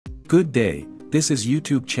Good day, this is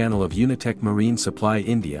YouTube channel of Unitech Marine Supply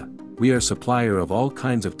India. We are supplier of all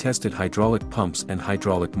kinds of tested hydraulic pumps and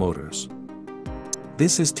hydraulic motors.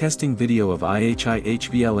 This is testing video of IHI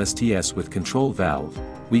HVL STS with control valve.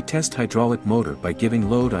 We test hydraulic motor by giving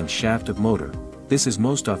load on shaft of motor. This is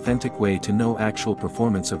most authentic way to know actual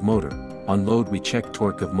performance of motor. On load we check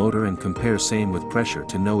torque of motor and compare same with pressure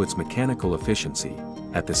to know its mechanical efficiency.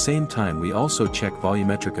 At the same time we also check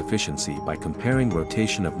volumetric efficiency by comparing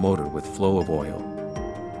rotation of motor with flow of oil.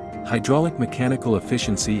 Hydraulic mechanical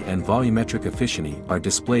efficiency and volumetric efficiency are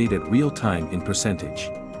displayed at real time in percentage.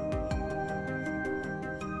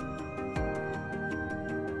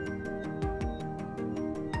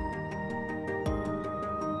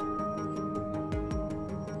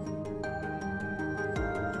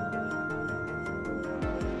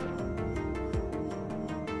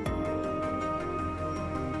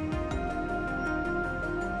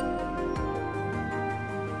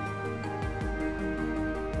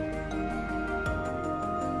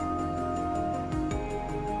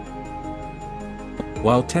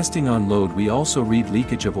 While testing on load we also read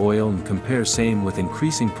leakage of oil and compare same with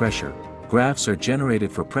increasing pressure. Graphs are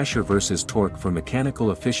generated for pressure versus torque for mechanical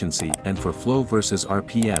efficiency and for flow versus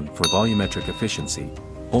RPM for volumetric efficiency.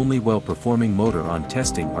 Only well-performing motor on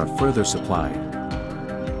testing are further supplied.